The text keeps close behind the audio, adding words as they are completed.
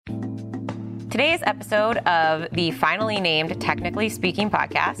Today's episode of the finally named Technically Speaking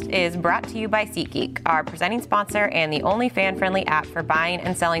podcast is brought to you by SeatGeek, our presenting sponsor and the only fan-friendly app for buying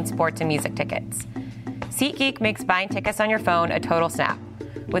and selling sports and music tickets. SeatGeek makes buying tickets on your phone a total snap.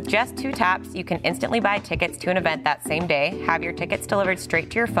 With just 2 taps, you can instantly buy tickets to an event that same day, have your tickets delivered straight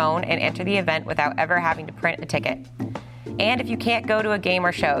to your phone, and enter the event without ever having to print a ticket. And if you can't go to a game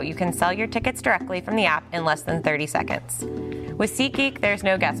or show, you can sell your tickets directly from the app in less than 30 seconds. With SeatGeek, there's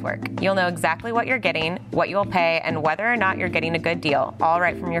no guesswork. You'll know exactly what you're getting, what you'll pay, and whether or not you're getting a good deal, all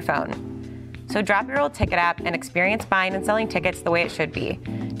right from your phone. So drop your old ticket app and experience buying and selling tickets the way it should be.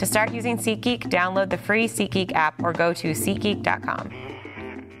 To start using SeatGeek, download the free SeatGeek app or go to SeatGeek.com.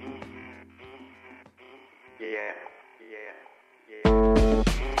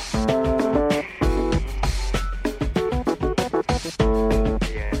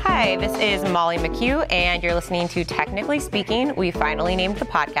 Hi, this is Molly McHugh, and you're listening to Technically Speaking. We finally named the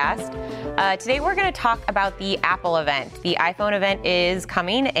podcast. Today we're going to talk about the Apple event. The iPhone event is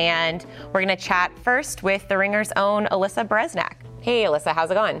coming, and we're going to chat first with The Ringer's own Alyssa Beresnak. Hey, Alyssa, how's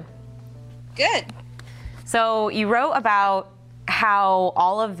it going? Good. So you wrote about how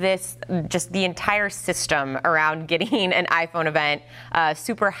all of this, just the entire system around getting an iPhone event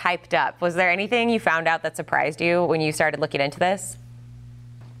super hyped up. Was there anything you found out that surprised you when you started looking into this?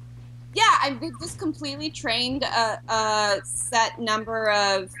 Yeah, I've just completely trained a set number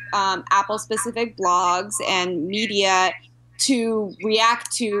of Apple-specific blogs and media to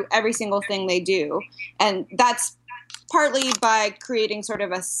react to every single thing they do. And that's partly by creating sort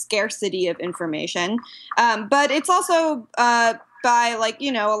of a scarcity of information. But it's also by,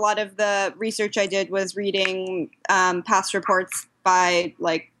 a lot of the research I did was reading past reports by,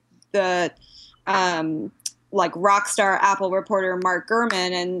 the rock star Apple reporter Mark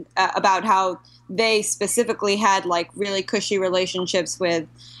Gurman, and about how they specifically had really cushy relationships with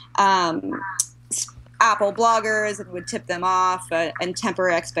Apple bloggers and would tip them off and temper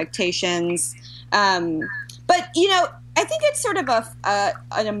expectations. But I think it's sort of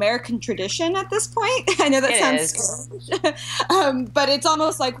an American tradition at this point. I know that sounds strange, but it's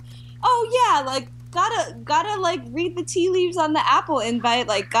almost like, oh yeah, gotta read the tea leaves on the Apple invite,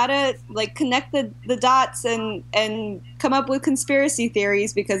 gotta connect the dots and come up with conspiracy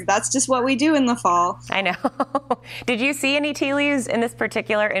theories, because that's just what we do in the fall. I know. Did you see any tea leaves in this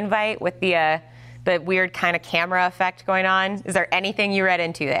particular invite with the weird kind of camera effect going on? Is there anything you read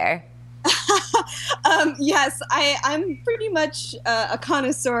into there? Yes, I'm pretty much a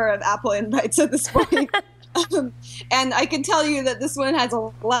connoisseur of Apple invites at this point. And I can tell you that this one has a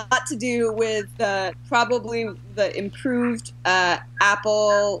lot to do with probably the improved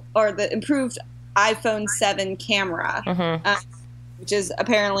Apple or the improved iPhone 7 camera, which is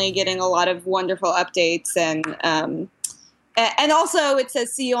apparently getting a lot of wonderful updates. And also it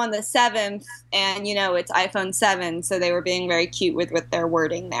says see you on the 7th, and it's iPhone 7, so they were being very cute with their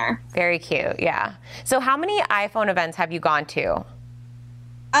wording there. Very cute, yeah. So how many iPhone events have you gone to?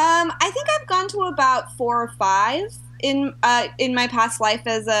 I think I've gone to about 4 or 5 in my past life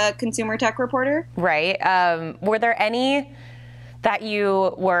as a consumer tech reporter. Right. Were there any that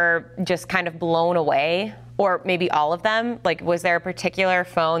you were just kind of blown away, or maybe all of them? Was there a particular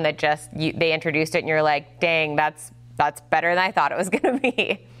phone that just they introduced it and you're like, dang, that's better than I thought it was going to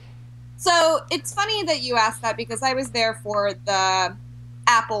be? So it's funny that you asked that, because I was there for the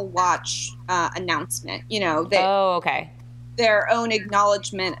Apple Watch announcement. Okay. Their own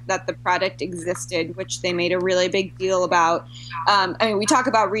acknowledgement that the product existed, which they made a really big deal about. We talk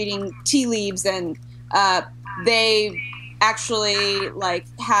about reading tea leaves, and they actually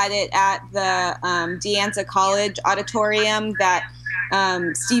had it at the De Anza College auditorium that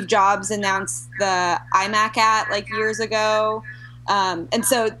Steve Jobs announced the iMac at years ago. And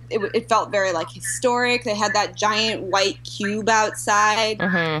so it felt very historic. They had that giant white cube outside.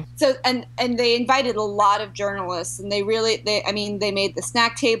 Mm-hmm. So and they invited a lot of journalists, and they made the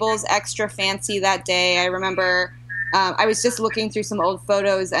snack tables extra fancy that day. I remember I was just looking through some old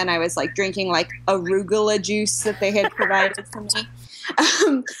photos, and I was drinking arugula juice that they had provided for me.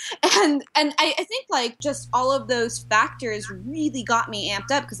 And I think just all of those factors really got me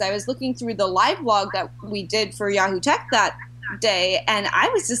amped up, because I was looking through the live blog that we did for Yahoo Tech that day, and I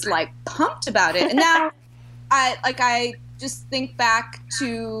was just pumped about it. And now I just think back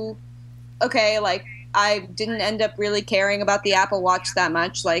to, I didn't end up really caring about the Apple Watch that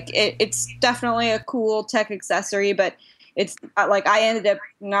much. It's definitely a cool tech accessory, but it's I ended up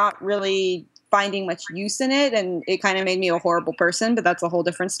not really finding much use in it, and it kind of made me a horrible person, but that's a whole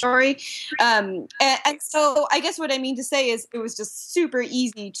different story. And so I guess what I mean to say is it was just super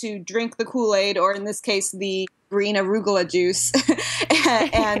easy to drink the Kool-Aid, or in this case, the green arugula juice,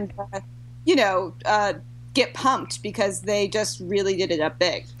 and get pumped because they just really did it up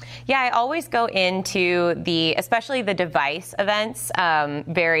big. Yeah, I always go into especially the device events,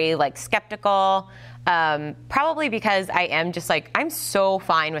 very like skeptical. Probably because I am just like, I'm so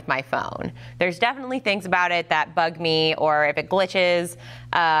fine with my phone. There's definitely things about it that bug me, or if it glitches,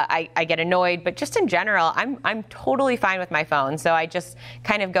 I get annoyed. But just in general, I'm totally fine with my phone. So I just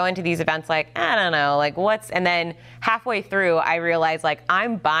kind of go into these events like, I don't know, like and then halfway through, I realize like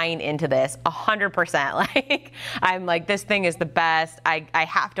I'm buying into this 100%. Like I'm like, this thing is the best. I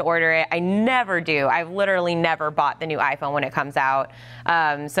have to order it. I never do. I've literally never bought the new iPhone when it comes out.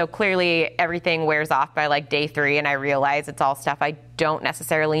 So clearly everything wears off by like day 3, and I realize it's all stuff I don't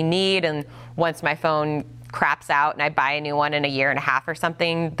necessarily need. And once my phone craps out and I buy a new one in a year and a half or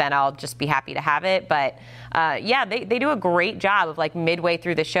something, then I'll just be happy to have it. But yeah, they do a great job of like midway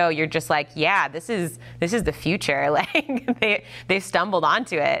through the show, you're just like, yeah, this is the future. Like they stumbled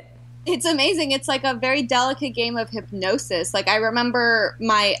onto it. It's amazing. It's like a very delicate game of hypnosis. Like I remember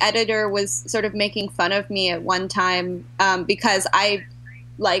my editor was sort of making fun of me at one time because I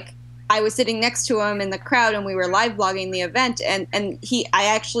was sitting next to him in the crowd and we were live blogging the event, and I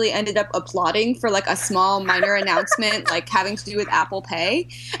actually ended up applauding for like a small minor announcement like having to do with Apple Pay,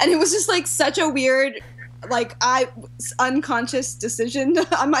 and it was just like such a weird unconscious decision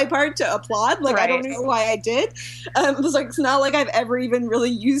on my part to applaud. Like, right. I don't know why I did. It was like, it's not like I've ever even really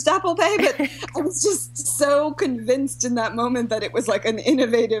used Apple Pay, but I was just so convinced in that moment that it was like an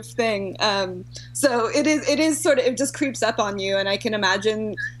innovative thing. So it is sort of, it just creeps up on you. And I can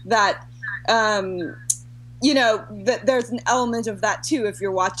imagine that, that there's an element of that too if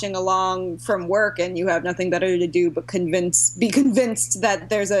you're watching along from work and you have nothing better to do but be convinced that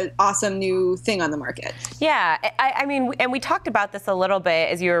there's an awesome new thing on the market. Yeah, I mean, and we talked about this a little bit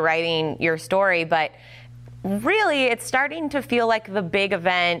as you were writing your story, but really it's starting to feel like the big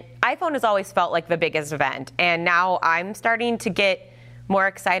event. iPhone has always felt like the biggest event, and now I'm starting to get more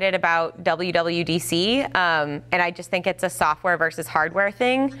excited about WWDC, and I just think it's a software versus hardware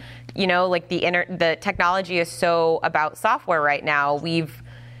thing. Like the technology is so about software right now.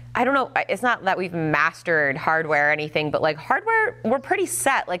 I don't know, it's not that we've mastered hardware or anything, but like hardware, we're pretty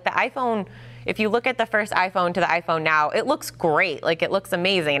set. Like the iPhone, if you look at the first iPhone to the iPhone now, it looks great. Like it looks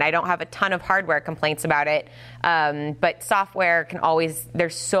amazing. I don't have a ton of hardware complaints about it. But software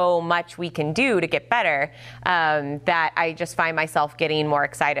there's so much we can do to get better that I just find myself getting more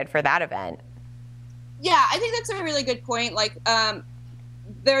excited for that event. Yeah, I think that's a really good point. Like,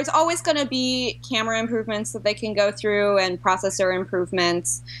 there's always going to be camera improvements that they can go through and processor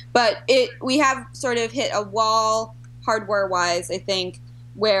improvements, but we have sort of hit a wall hardware-wise, I think,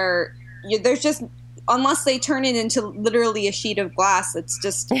 where there's just, unless they turn it into literally a sheet of glass,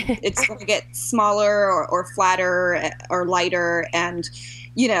 it's going to get smaller or flatter or lighter, and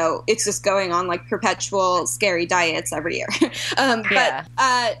it's just going on like perpetual scary diets every year. But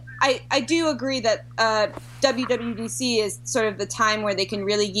I do agree that WWDC is sort of the time where they can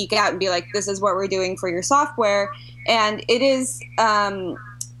really geek out and be like, this is what we're doing for your software. And it is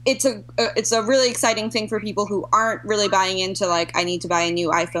it's a really exciting thing for people who aren't really buying into like, I need to buy a new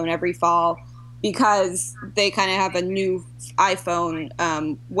iPhone every fall, because they kind of have a new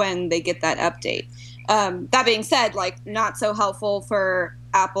iPhone when they get that update. That being said, like, not so helpful for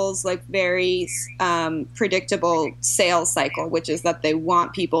Apple's like very predictable sales cycle, which is that they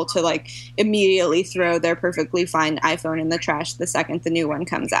want people to like immediately throw their perfectly fine iPhone in the trash the second the new one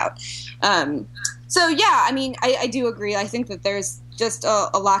comes out. So yeah, I mean, I do agree. I think that there's just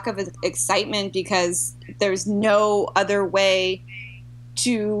a lack of excitement because there's no other way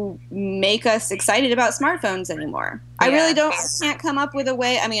to make us excited about smartphones anymore. Yeah. I really can't come up with a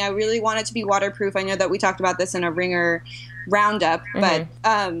way. I mean, I really want it to be waterproof. I know that we talked about this in a Ringer roundup, but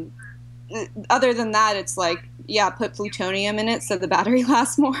other than that, it's like, yeah, put plutonium in it so the battery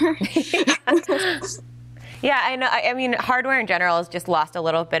lasts more. Yeah, I know. I mean, hardware in general has just lost a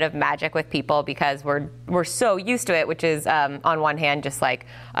little bit of magic with people because we're so used to it, which is on one hand just like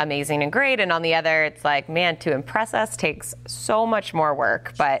amazing and great, and on the other it's like, man, to impress us takes so much more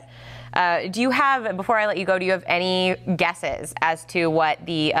work. But do you have, before I let you go, do you have any guesses as to what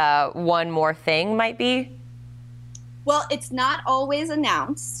the one more thing might be? Well, it's not always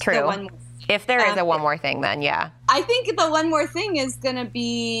announced. True. If there is a one more thing, then yeah. I think the one more thing is going to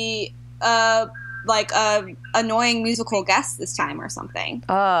be like a annoying musical guest this time or something.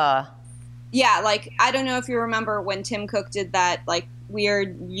 Yeah, like, I don't know if you remember when Tim Cook did that like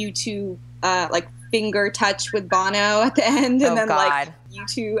weird YouTube like finger touch with Bono at the end, and then like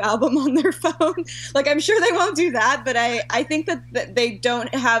U2 album on their phone. Like, I'm sure they won't do that, but I think that they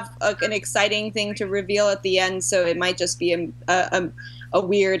don't have an exciting thing to reveal at the end, so it might just be a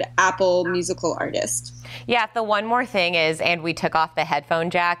weird Apple musical artist. Yeah, if the one more thing is, and we took off the headphone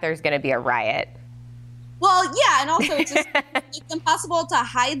jack, there's going to be a riot. Well, yeah, and also it's it's impossible to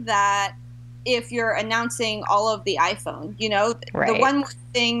hide that if you're announcing all of the iPhone. You know, right. The one more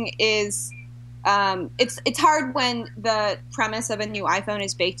thing is it's hard when the premise of a new iPhone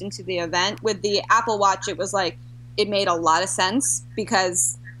is baked into the event. With the Apple Watch, it was like it made a lot of sense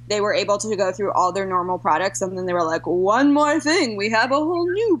because they were able to go through all their normal products, and then they were like, one more thing, we have a whole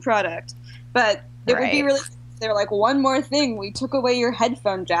new product. But it would be really... They were like, one more thing, we took away your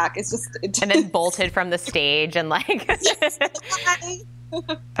headphone jack. It's just... and then bolted from the stage and like... I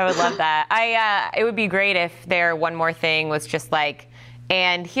would love that. It would be great if their one more thing was just like,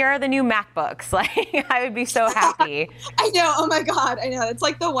 and here are the new MacBooks. Like, I would be so happy. I know. Oh my God. I know. It's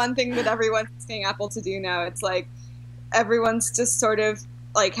like the one thing that everyone's asking Apple to do now. It's like everyone's just sort of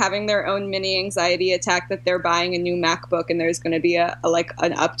like having their own mini anxiety attack that they're buying a new MacBook and there's going to be an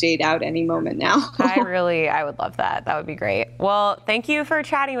update out any moment now. I would love that. That would be great. Well, thank you for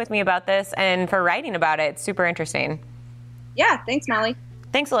chatting with me about this and for writing about it. It's super interesting. Yeah. Thanks, Molly.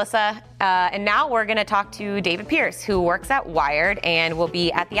 Thanks, Alyssa. And now we're going to talk to David Pierce, who works at Wired and will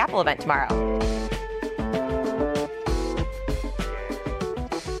be at the Apple event tomorrow.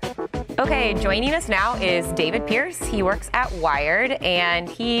 Okay, joining us now is David Pierce. He works at Wired, and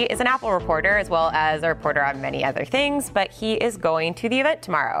he is an Apple reporter as well as a reporter on many other things, but he is going to the event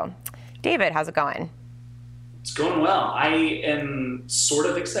tomorrow. David, how's it going? It's going well. I am sort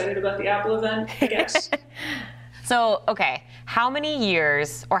of excited about the Apple event, I guess. So, okay, how many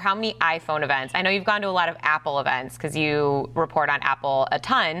years or how many iPhone events? I know you've gone to a lot of Apple events because you report on Apple a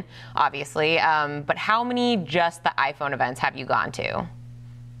ton, obviously, but how many just the iPhone events have you gone to?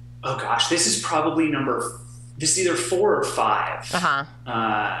 Oh gosh, this is probably this is either 4 or 5. Uh-huh.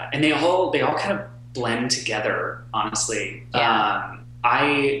 And they all kind of blend together, honestly. Yeah.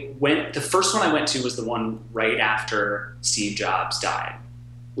 The first one I went to was the one right after Steve Jobs died,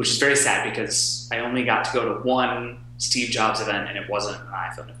 which is very sad because I only got to go to one Steve Jobs event and it wasn't an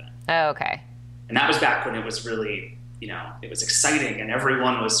iPhone event. Oh, okay. And that was back when it was really, it was exciting and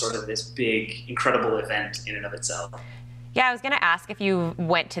everyone was sort of this big, incredible event in and of itself. Yeah, I was going to ask if you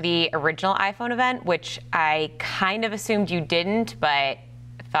went to the original iPhone event, which I kind of assumed you didn't, but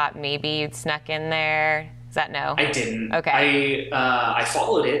thought maybe you'd snuck in there. Is that no? I didn't. Okay. I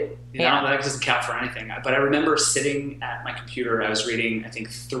followed it. Yeah. That doesn't count for anything. But I remember sitting at my computer. I was reading, I think,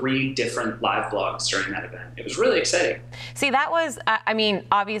 3 different live blogs during that event. It was really exciting. See, that was,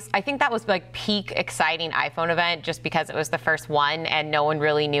 obvious. I think that was like peak exciting iPhone event just because it was the first one and no one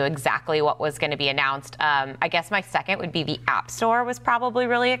really knew exactly what was going to be announced. I guess my second would be the App Store was probably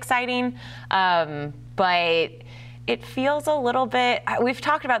really exciting. But it feels a little bit, we've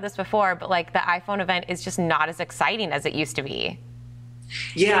talked about this before, but like the iPhone event is just not as exciting as it used to be.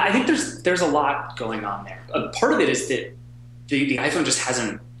 Yeah, I think there's a lot going on there. Part of it is that the iPhone just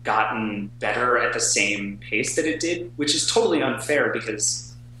hasn't gotten better at the same pace that it did, which is totally unfair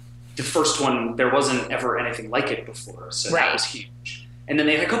because the first one, there wasn't ever anything like it before, so right. That was huge. And then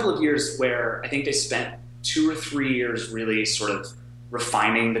they had a couple of years where I think they spent 2 or 3 years really sort of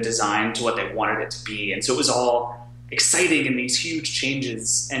refining the design to what they wanted it to be, and so it was all exciting and these huge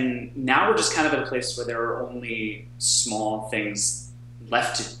changes, and now we're just kind of at a place where there are only small things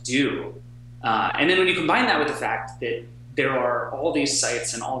left to do. And then when you combine that with the fact that there are all these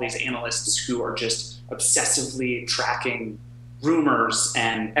sites and all these analysts who are just obsessively tracking rumors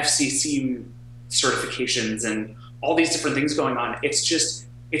and FCC certifications and all these different things going on, it's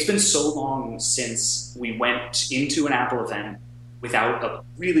been so long since we went into an Apple event without a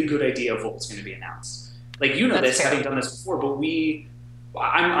really good idea of what was going to be announced. Like, That's this, true. having done this before, but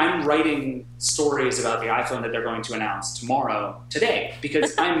I'm writing stories about the iPhone that they're going to announce today,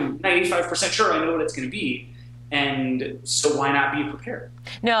 because I'm 95% sure I know what it's going to be. And so why not be prepared?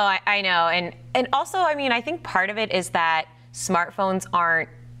 No, I know. And also, I think part of it is that smartphones aren't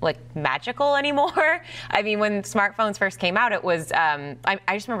like magical anymore. When smartphones first came out, it was, I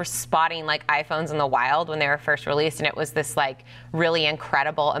just remember spotting like iPhones in the wild when they were first released. And it was this like really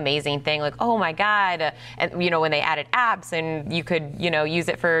incredible, amazing thing. Like, oh my God. And, when they added apps and you could, use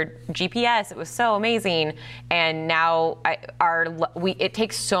it for GPS, it was so amazing. And now it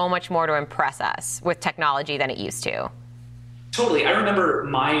takes so much more to impress us with technology than it used to. Totally. I remember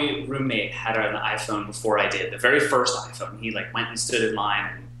my roommate had an iPhone before I did, the very first iPhone. He like went and stood in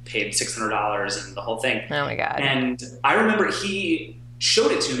line and paid $600 and the whole thing. Oh my God. And I remember he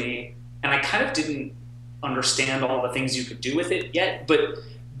showed it to me and I kind of didn't understand all the things you could do with it yet, but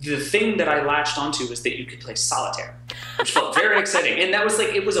the thing that I latched onto was that you could play solitaire, which felt very exciting. And that was like,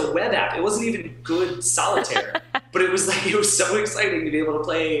 it was a web app. It wasn't even good solitaire, but it was so exciting to be able to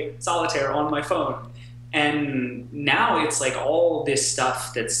play solitaire on my phone. And now it's like all this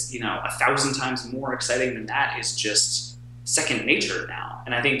stuff that's, 1,000 times more exciting than that is just second nature now.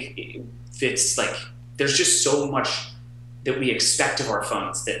 And I think it's like, there's just so much that we expect of our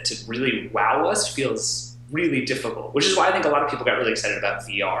phones that to really wow us feels really difficult, which is why I think a lot of people got really excited about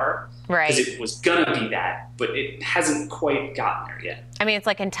VR. Right. Because it was going to be that, but it hasn't quite gotten there yet. I mean, it's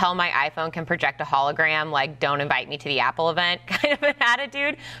like until my iPhone can project a hologram, like don't invite me to the Apple event kind of an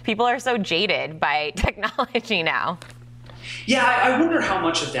attitude. People are so jaded by technology now. Yeah, I wonder how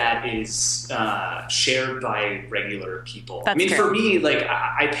much of that is shared by regular people. That's true. For me, like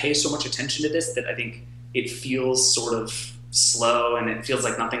I pay so much attention to this that I think it feels sort of slow and it feels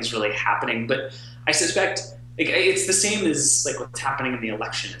like nothing's really happening. But I suspect it's the same as like what's happening in the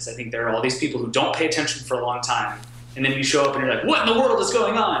election. Is I think there are all these people who don't pay attention for a long time, and then you show up and you're like, "What in the world is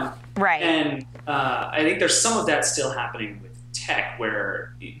going on?" Right. And I think there's some of that still happening with tech,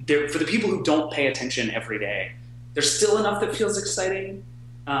 where for the people who don't pay attention every day, there's still enough that feels exciting.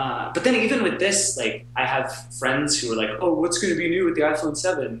 But then even with this, like I have friends who are like, "Oh, what's going to be new with the iPhone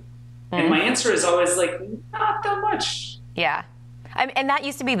 7?" Mm-hmm. And my answer is always like, "Not that much." Yeah. And that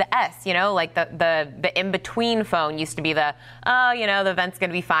used to be the S, like the in-between phone used to be the event's going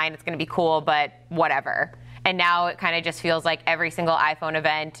to be fine, it's going to be cool, but whatever. And now it kind of just feels like every single iPhone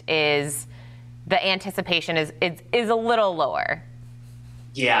event the anticipation is a little lower.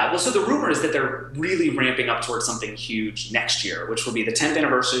 Yeah, well, so the rumor is that they're really ramping up towards something huge next year, which will be the 10th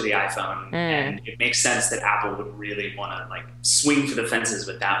anniversary of the iPhone. And it makes sense that Apple would really want to like swing for the fences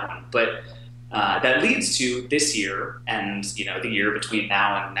with that one. But that leads to this year and, the year between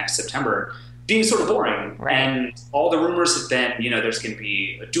now and next September being sort of boring. Right. And all the rumors have been, there's going to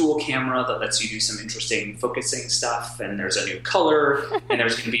be a dual camera that lets you do some interesting focusing stuff. And there's a new color and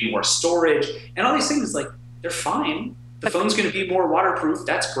there's going to be more storage and all these things, like they're fine. The phone's going to be more waterproof.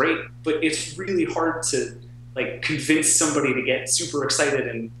 That's great. But it's really hard to like convince somebody to get super excited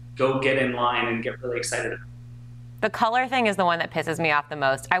and go get in line and get really excited. The color thing is the one that pisses me off the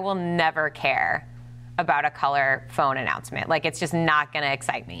most. I will never care about a color phone announcement. Like, it's just not going to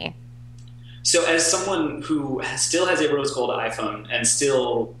excite me. So as someone who still has a rose gold iPhone and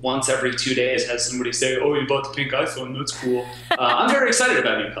still once every 2 days has somebody say, "Oh, you bought the pink iPhone, that's cool," I'm very excited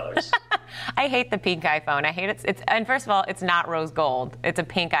about new colors. I hate the pink iPhone. I hate it. And first of all, it's not rose gold. It's a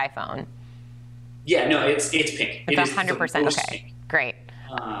pink iPhone. Yeah, no, it's pink. It's 100% okay. Pink. Great.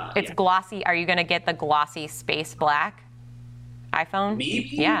 It's glossy. Are you going to get the glossy space black iPhone? Maybe.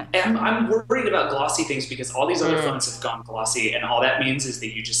 Yeah. I'm worried about glossy things because all these other phones have gone glossy, and all that means is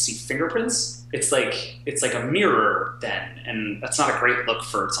that you just see fingerprints. It's like a mirror then, and that's not a great look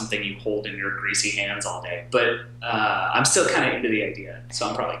for something you hold in your greasy hands all day. But I'm still kind of into the idea, so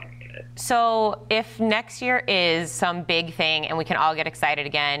I'm probably going to get it. So if next year is some big thing and we can all get excited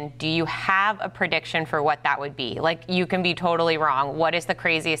again, do you have a prediction for what that would be? Like, you can be totally wrong. What is the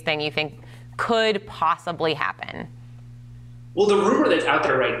craziest thing you think could possibly happen? Well, the rumor that's out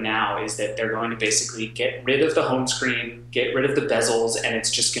there right now is that they're going to basically get rid of the home screen, get rid of the bezels, and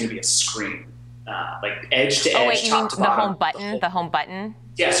it's just going to be a screen, like edge to edge, oh, wait, top to bottom. The home button?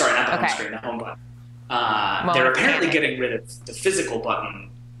 Yeah, sorry, not the home screen, the home button. They're apparently getting rid of the physical button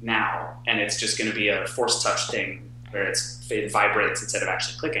now, and it's just going to be a force touch thing where it vibrates instead of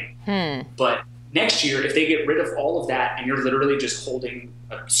actually clicking. But next year, if they get rid of all of that and you're literally just holding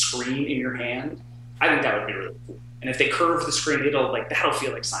a screen in your hand, I think that would be really cool. And if they curve the screen, that'll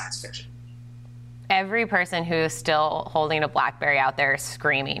feel like science fiction. Every person who's still holding a BlackBerry out there is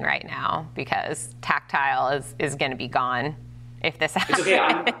screaming right now because tactile is going to be gone if this happens. It's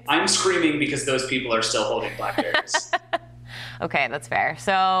okay. I'm screaming because those people are still holding BlackBerries. Okay, that's fair.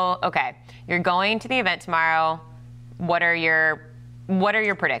 So, okay, you're going to the event tomorrow. What are your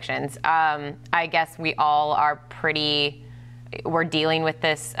predictions? I guess we all are we're dealing with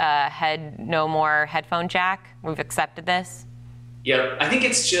this no more headphone jack. We've accepted this. Yeah, I think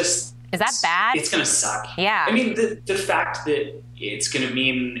it's just... Is that bad? It's going to suck. Yeah. I mean, the fact that it's going to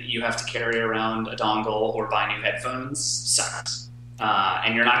mean you have to carry around a dongle or buy new headphones sucks.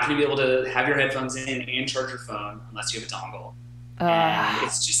 And you're not going to be able to have your headphones in and charge your phone unless you have a dongle. And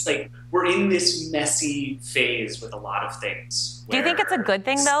it's just like, we're in this messy phase with a lot of things. Do you think it's a good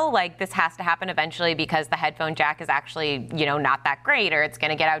thing, though? Like, this has to happen eventually because the headphone jack is actually, not that great, or it's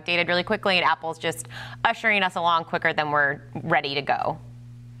going to get outdated really quickly, and Apple's just ushering us along quicker than we're ready to go?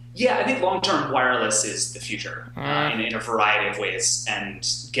 Yeah, I think long-term wireless is the future in a variety of ways, and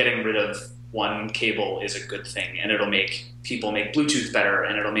getting rid of one cable is a good thing, and it'll make people make Bluetooth better,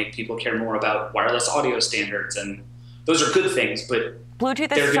 and it'll make people care more about wireless audio standards, and those are good things, but Bluetooth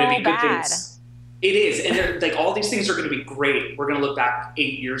they're is going to so be good bad. things. It is, and like all these things are going to be great. We're going to look back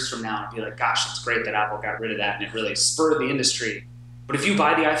 8 years from now and be like, gosh, it's great that Apple got rid of that, and it really spurred the industry. But if you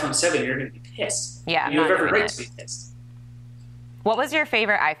buy the iPhone 7, you're going to be pissed. Yeah, you have every right to be pissed. What was your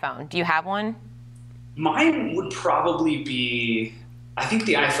favorite iPhone? Do you have one? Mine would probably be, I think,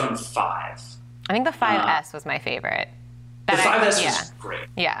 the iPhone 5. I think the 5S was my favorite. The 5S was great.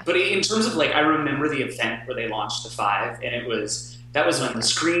 Yeah. But in terms of like, I remember the event where they launched the 5, and that was when the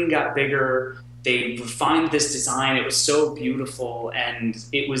screen got bigger. They refined this design. It was so beautiful, and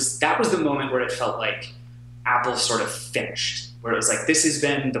that was the moment where it felt like Apple sort of finished, where it was like, this has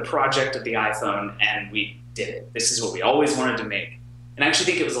been the project of the iPhone, and we did it. This is what we always wanted to make. And I actually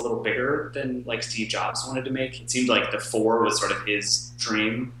think it was a little bigger than like Steve Jobs wanted to make. It seemed like the 4 was sort of his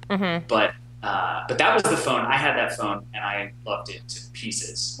dream, but that was the phone. I had that phone, and I loved it to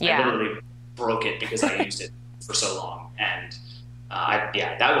pieces. Yeah. I literally broke it because I used it for so long, and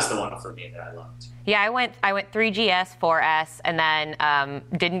that was the one for me that I loved. Yeah, I went 3GS, 4S, and then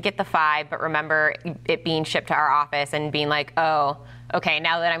didn't get the 5, but remember it being shipped to our office and being like, oh, okay,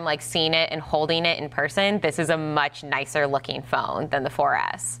 now that I'm like seeing it and holding it in person, this is a much nicer looking phone than the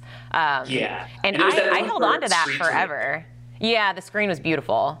 4S. And I held on to that forever. Yeah, the screen was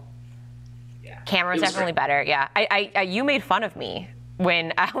beautiful. Yeah, camera was definitely better. Yeah, you made fun of me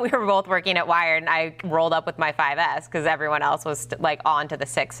when we were both working at Wired, and I rolled up with my 5S because everyone else was like on to the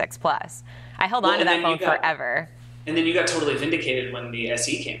 6 Plus. I held on to that phone forever. And then you got totally vindicated when the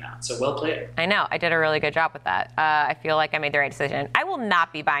SE came out. So well played. I know. I did a really good job with that. I feel like I made the right decision. I will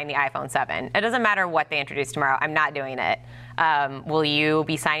not be buying the iPhone 7. It doesn't matter what they introduce tomorrow. I'm not doing it. Will you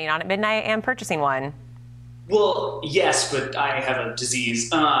be signing on at midnight and purchasing one? Well, yes, but I have a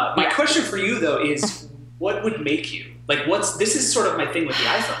disease. My question for you, though, is what would make you? Like, this is sort of my thing with the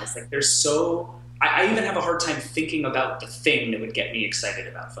iPhone. It's like I even have a hard time thinking about the thing that would get me excited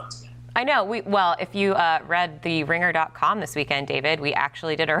about phones again. I know. If you read the ringer.com this weekend, David, we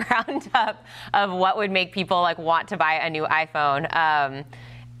actually did a roundup of what would make people like want to buy a new iPhone.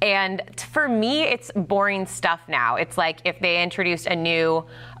 And for me, it's boring stuff now. It's like if they introduced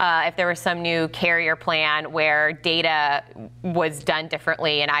if there was some new carrier plan where data was done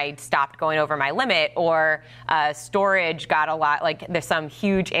differently and I stopped going over my limit, or storage got a lot, like there's some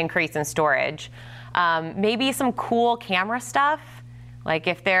huge increase in storage. Maybe some cool camera stuff. Like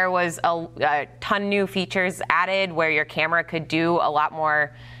if there was a ton new features added where your camera could do a lot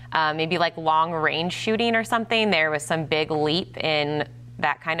more, maybe like long range shooting or something, there was some big leap in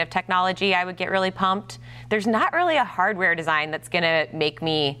that kind of technology, I would get really pumped. There's not really a hardware design that's going to make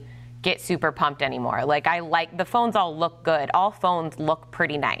me get super pumped anymore. Like the phones all look good. All phones look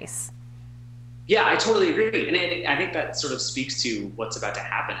pretty nice. Yeah, I totally agree. And I think that sort of speaks to what's about to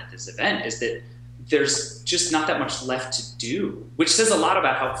happen at this event, is that there's just not that much left to do, which says a lot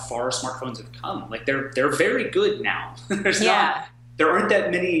about how far smartphones have come. Like they're very good now. There aren't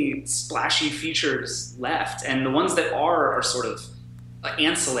that many splashy features left. And the ones that are sort of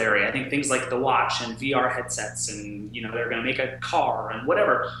ancillary. I think things like the watch and VR headsets, and they're going to make a car and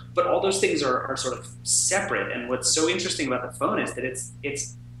whatever. But all those things are sort of separate. And what's so interesting about the phone is that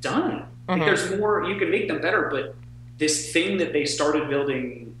it's done. Like there's more. You can make them better, but this thing that they started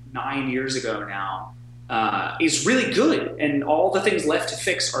building 9 years ago now is really good, and all the things left to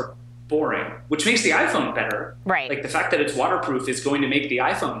fix are boring, which makes the iPhone better. Right. Like the fact that it's waterproof is going to make the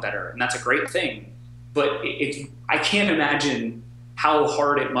iPhone better, and that's a great thing. But I can't imagine how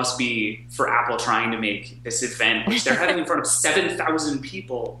hard it must be for Apple trying to make this event, which they're having in front of 7,000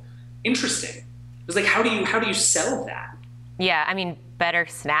 people, interesting. It's like, how do you sell that? Yeah, I mean, better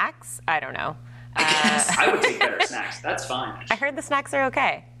snacks? I don't know. I guess I would take better snacks. That's fine. I heard the snacks are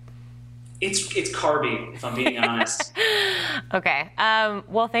okay. It's carby, if I'm being honest. Okay.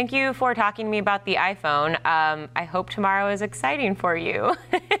 Well, thank you for talking to me about the iPhone. I hope tomorrow is exciting for you.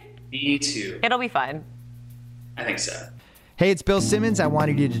 Me too. It'll be fun. I think so. Hey, it's Bill Simmons. I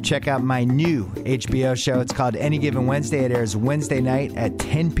wanted you to check out my new HBO show. It's called Any Given Wednesday. It airs Wednesday night at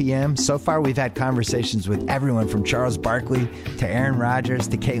 10 p.m. So far, we've had conversations with everyone from Charles Barkley to Aaron Rodgers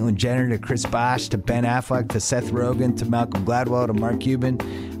to Caitlyn Jenner to Chris Bosh to Ben Affleck to Seth Rogen to Malcolm Gladwell to Mark Cuban.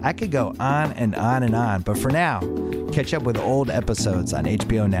 I could go on and on and on. But for now, catch up with old episodes on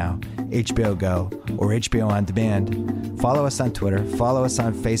HBO Now, HBO Go, or HBO On Demand. Follow us on Twitter. Follow us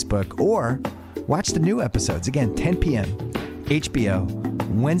on Facebook. Or watch the new episodes. Again, 10 p.m. HBO,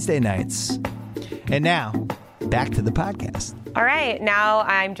 Wednesday nights. And now, back to the podcast. All right. Now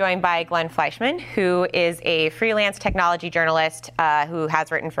I'm joined by Glenn Fleischman, who is a freelance technology journalist who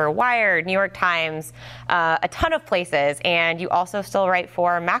has written for Wired, New York Times, a ton of places. And you also still write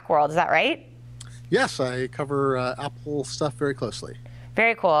for Macworld. Is that right? Yes, I cover Apple stuff very closely.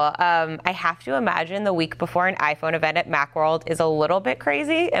 Very cool. I have to imagine the week before an iPhone event at Macworld is a little bit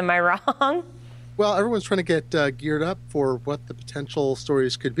crazy. Am I wrong? Well, everyone's trying to get geared up for what the potential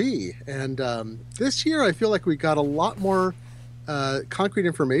stories could be. And this year, I feel like we got a lot more concrete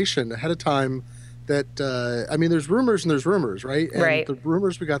information ahead of time that, there's rumors and there's rumors, right? And right. The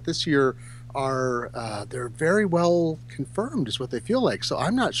rumors we got this year are, they're very well confirmed is what they feel like. So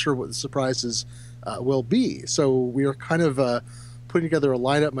I'm not sure what the surprises will be. So we are kind of putting together a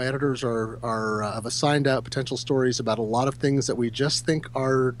lineup. My editors have assigned out potential stories about a lot of things that we just think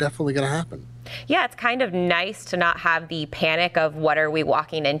are definitely going to happen. Yeah, it's kind of nice to not have the panic of what are we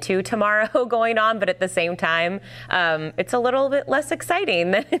walking into tomorrow going on, but at the same time, it's a little bit less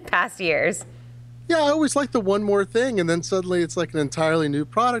exciting than in past years. Yeah, I always like the one more thing, and then suddenly it's like an entirely new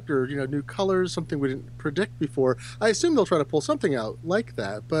product or, new colors, something we didn't predict before. I assume they'll try to pull something out like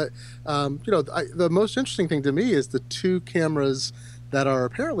that. But, the most interesting thing to me is the two cameras that are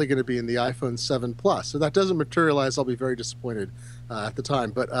apparently going to be in the iPhone 7 Plus. So that doesn't materialize. I'll be very disappointed at the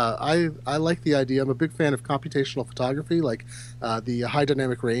time. But I like the idea. I'm a big fan of computational photography, like the high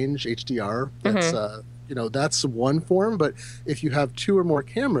dynamic range, HDR. That's that's one form, but if you have two or more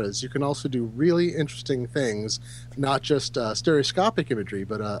cameras, you can also do really interesting things, not just stereoscopic imagery,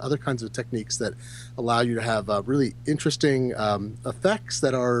 but other kinds of techniques that allow you to have really interesting effects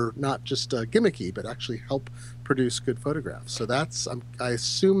that are not just gimmicky, but actually help produce good photographs. So I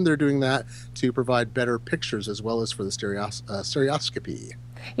assume they're doing that to provide better pictures as well as for the stereoscopy.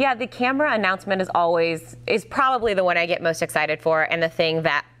 Yeah, the camera announcement is probably the one I get most excited for, and the thing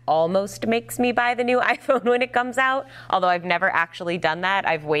that almost makes me buy the new iPhone when it comes out, although I've never actually done that.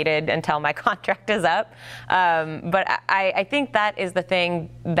 I've waited until my contract is up. But I think that is the thing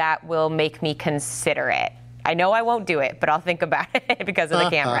that will make me consider it. I know I won't do it, but I'll think about it because of the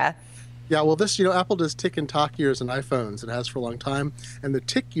camera. Yeah, well, Apple does tick and tock years in iPhones. It has for a long time. And the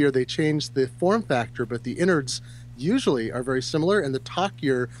tick year, they changed the form factor, but the innards usually are very similar. And the tock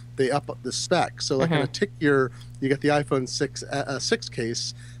year, they up the spec. So like in a tick year, you get the iPhone 6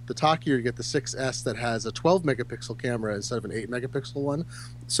 case. The tock year, you get the 6S that has a 12 megapixel camera instead of an 8 megapixel one.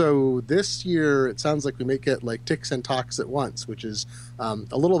 So this year, it sounds like we may get like ticks and tocks at once, which is a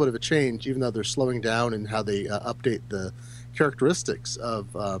little bit of a change, even though they're slowing down in how they update the characteristics of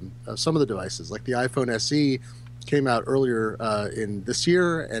some of the devices. Like the iPhone SE came out earlier in this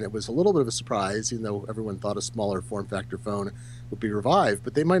year, and it was a little bit of a surprise, even though everyone thought a smaller form factor phone would be revived.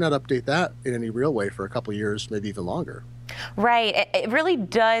 But they might not update that in any real way for a couple years, maybe even longer. Right. It really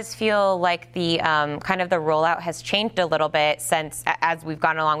does feel like the kind of the rollout has changed a little bit since, as we've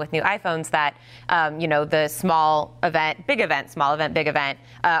gone along with new iPhones, that, the small event, big event, small event, big event,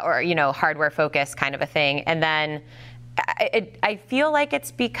 or, hardware focus kind of a thing. And then I feel like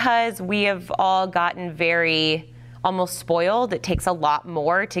it's because we have all gotten very almost spoiled. It takes a lot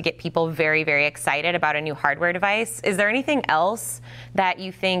more to get people very, very excited about a new hardware device. Is there anything else that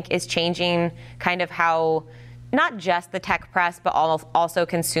you think is changing kind of how not just the tech press, but also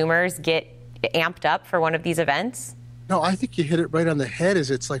consumers get amped up for one of these events? No, I think you hit it right on the head.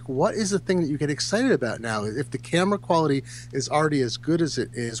 It's like, what is the thing that you get excited about now? If the camera quality is already as good as it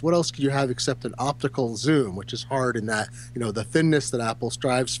is, what else could you have except an optical zoom, which is hard in that, the thinness that Apple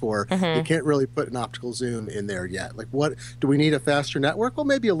strives for. You can't really put an optical zoom in there yet. Like, what do we need? A faster network? Well,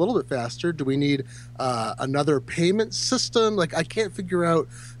 maybe a little bit faster. Do we need another payment system? Like, I can't figure out.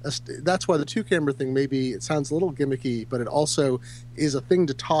 That's why the two-camera thing, maybe it sounds a little gimmicky, but it also is a thing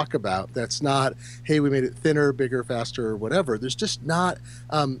to talk about. That's not, hey, we made it thinner, bigger, faster, or whatever. There's just not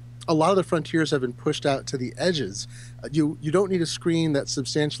a lot of the frontiers have been pushed out to the edges. You don't need a screen that's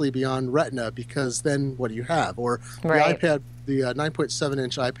substantially beyond Retina, because then what do you have? Or right. The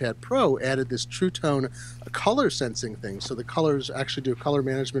 9.7-inch iPad Pro added this True Tone color sensing thing. So the colors actually do color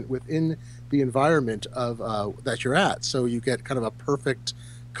management within the environment of that you're at. So you get kind of a perfect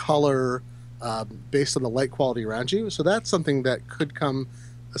color based on the light quality around you. So that's something that could come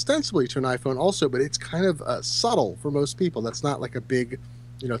ostensibly to an iPhone also, but it's kind of subtle for most people. That's not like a big,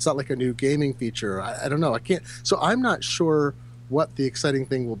 it's not like a new gaming feature. I don't know. So I'm not sure what the exciting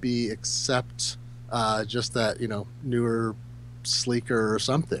thing will be except just that, newer, sleeker or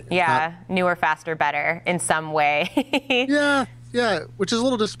something. Yeah, newer, faster, better in some way. Yeah. Yeah, which is a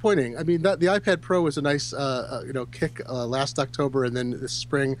little disappointing. I mean, that the iPad Pro was a nice, kick last October, and then this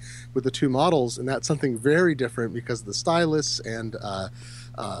spring with the two models, and that's something very different because of the stylus and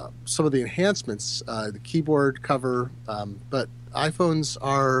some of the enhancements, the keyboard cover. But iPhones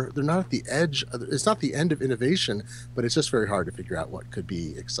they're not at the edge. It's not the end of innovation, but it's just very hard to figure out what could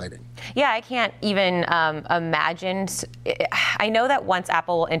be exciting. Yeah, I can't even imagine. I know that once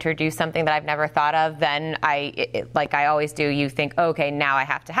Apple will introduce something that I've never thought of, then like I always do, you think, okay, now I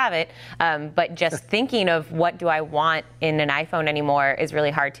have to have it. But just thinking of what do I want in an iPhone anymore is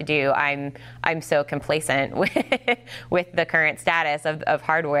really hard to do. I'm so complacent with the current status of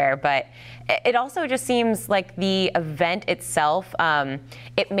hardware. But it also just seems like the event itself,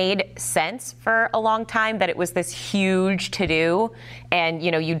 it made sense for a long time that it was this huge to-do, and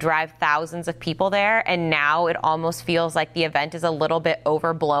you drive thousands of people there, and now it almost feels like the event is a little bit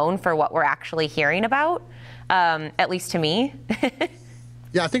overblown for what we're actually hearing about, at least to me.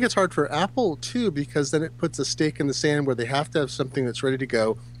 Yeah, I think it's hard for Apple, too, because then it puts a stake in the sand where they have to have something that's ready to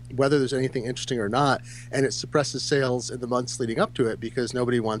go, whether there's anything interesting or not, and it suppresses sales in the months leading up to it because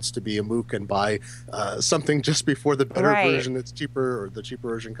nobody wants to be a mook and buy something just before the better version that's cheaper or the cheaper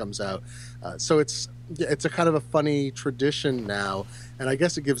version comes out. So it's a kind of a funny tradition now, and I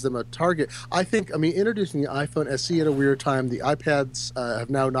guess it gives them a target. Introducing the iPhone SE at a weird time, the iPads have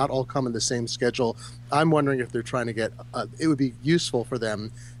now not all come in the same schedule. I'm wondering if they're trying to get it would be useful for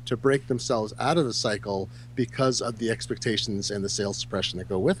them to break themselves out of the cycle because of the expectations and the sales suppression that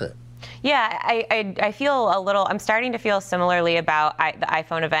go with it. Yeah, I feel I'm starting to feel similarly about the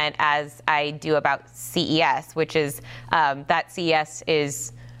iPhone event as I do about CES, which is that CES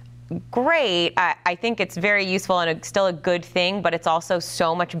is great. I think it's very useful and still a good thing, but it's also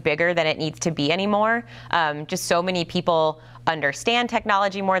so much bigger than it needs to be anymore. Just so many people understand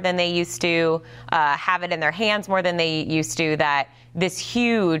technology more than they used to, have it in their hands more than they used to, that this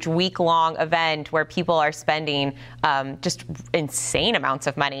huge week-long event where people are spending just insane amounts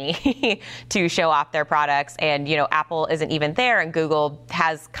of money to show off their products, and Apple isn't even there, and Google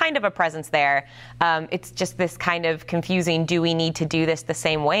has kind of a presence there. It's just this kind of confusing, do we need to do this the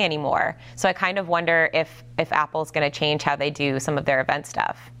same way anymore? So I kind of wonder if Apple's going to change how they do some of their event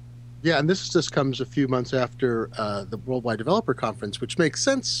stuff. Yeah, and this just comes a few months after the Worldwide Developer Conference, which makes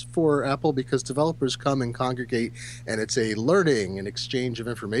sense for Apple because developers come and congregate, and it's a learning and exchange of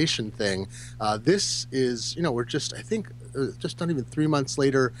information thing. This is, we're just not even 3 months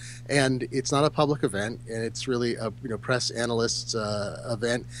later, and it's not a public event, and it's really a press analysts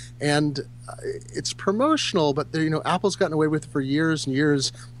event, and it's promotional, but Apple's gotten away with it for years and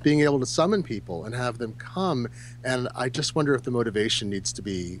years, being able to summon people and have them come, and I just wonder if the motivation needs to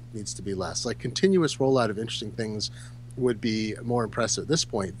be less. Like, continuous rollout of interesting things would be more impressive at this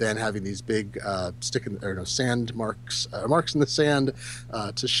point than having these big sand marks in the sand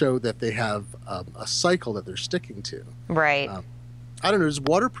to show that they have a cycle that they're sticking to. Right. I don't know, does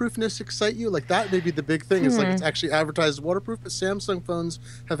waterproofness excite you? Like, that may be the big thing. It's like it's actually advertised as waterproof, but Samsung phones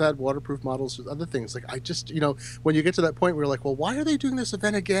have had waterproof models with other things. Like, I just, when you get to that point where you're like, well, why are they doing this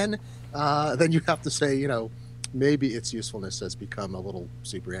event again? Then you have to say, maybe its usefulness has become a little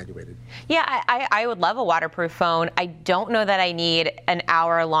superannuated. Yeah, I would love a waterproof phone. I don't know that I need an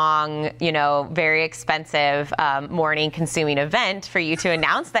hour-long, very expensive morning-consuming event for you to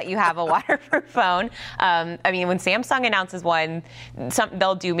announce that you have a waterproof phone. When Samsung announces one,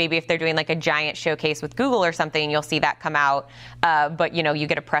 they'll do, maybe if they're doing like a giant showcase with Google or something, you'll see that come out. But you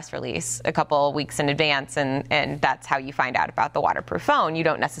get a press release a couple weeks in advance, and that's how you find out about the waterproof phone. You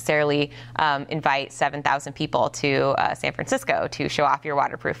don't necessarily invite 7,000 people to San Francisco to show off your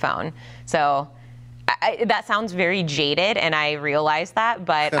waterproof phone. So that sounds very jaded, and I realize that,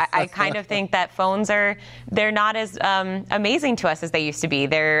 but I kind of think that phones they're not as amazing to us as they used to be.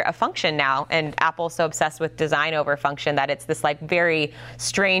 They're a function now, and Apple's so obsessed with design over function that it's this like very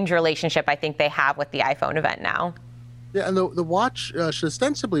strange relationship I think they have with the iPhone event now. Yeah, and the watch should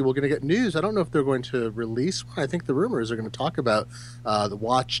ostensibly, we're going to get news. I don't know if they're going to release one. I think the rumors are going to talk about the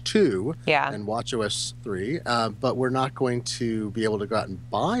Watch 2 and Watch OS 3, but we're not going to be able to go out and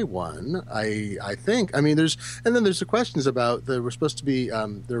buy one, I think. There's the questions about, we're supposed to be,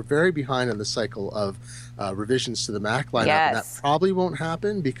 they're very behind on the cycle of revisions to the Mac lineup, and that probably won't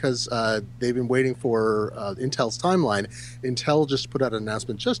happen because they've been waiting for Intel's timeline. Intel just put out an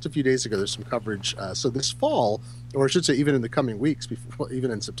announcement just a few days ago. There's some coverage. So this fall, or I should say even in the coming weeks,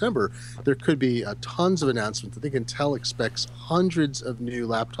 even in September, there could be tons of announcements. I think Intel expects hundreds of new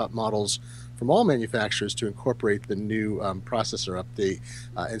laptop models from all manufacturers to incorporate the new processor update.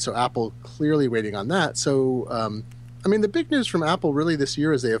 And so Apple clearly waiting on that. So I mean, the big news from Apple really this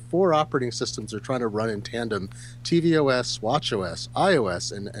year is they have 4 operating systems they're trying to run in tandem: tvOS, watchOS,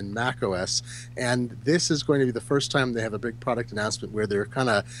 iOS, and macOS. And this is going to be the first time they have a big product announcement where they're kind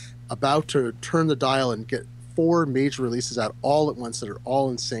of about to turn the dial and get 4 major releases out all at once that are all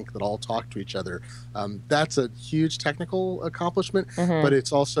in sync, that all talk to each other. That's a huge technical accomplishment, but it's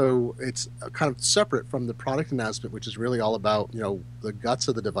kind of separate from the product announcement, which is really all about, the guts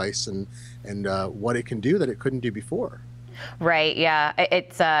of the device and what it can do that it couldn't do before. Right. Yeah.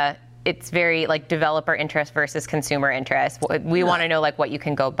 It's very like developer interest versus consumer interest. We want to know like what you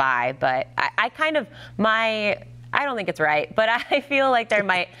can go buy, but I don't think it's right, but I feel like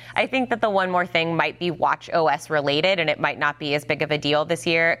I think that the one more thing might be watch OS related, and it might not be as big of a deal this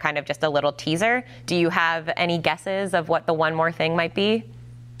year, kind of just a little teaser. Do you have any guesses of what the one more thing might be?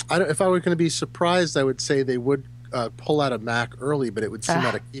 If I were going to be surprised, I would say they would pull out a Mac early, but it would seem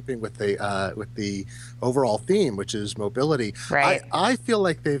out of keeping with the overall theme, which is mobility. Right. I feel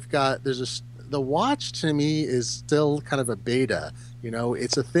like the watch to me is still kind of a beta.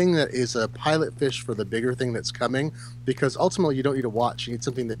 It's a thing that is a pilot fish for the bigger thing that's coming, because ultimately you don't need a watch. You need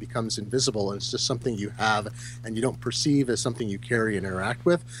something that becomes invisible, and it's just something you have and you don't perceive as something you carry and interact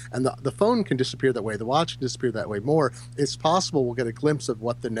with. And the phone can disappear that way. The watch can disappear that way more. It's possible we'll get a glimpse of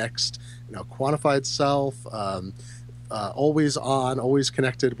what the next quantified self, always on, always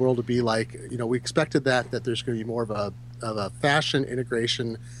connected world will be like. We expected that there's going to be more of a fashion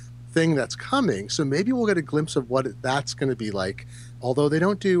integration thing that's coming, so maybe we'll get a glimpse of what that's going to be like. Although they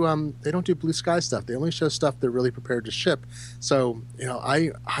don't do blue sky stuff, they only show stuff they're really prepared to ship. So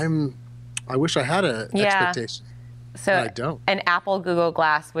I wish I had an expectation. So I don't. An Apple Google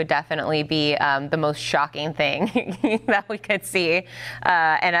Glass would definitely be the most shocking thing that we could see,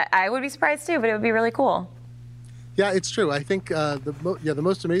 and I would be surprised too, but it would be really cool. Yeah, it's true. I think the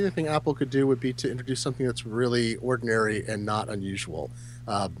most amazing thing Apple could do would be to introduce something that's really ordinary and not unusual.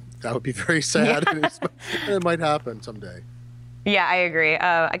 That would be very sad, and it might happen someday. Yeah, I agree.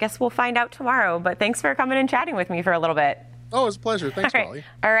 I guess we'll find out tomorrow, but thanks for coming and chatting with me for a little bit. Oh, it was a pleasure. Thanks, Molly.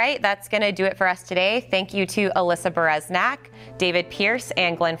 All right, that's going to do it for us today. Thank you to Alyssa Bereznak, David Pierce,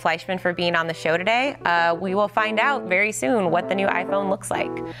 and Glenn Fleischman for being on the show today. We will find out very soon what the new iPhone looks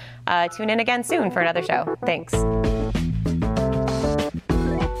like. Tune in again soon for another show. Thanks.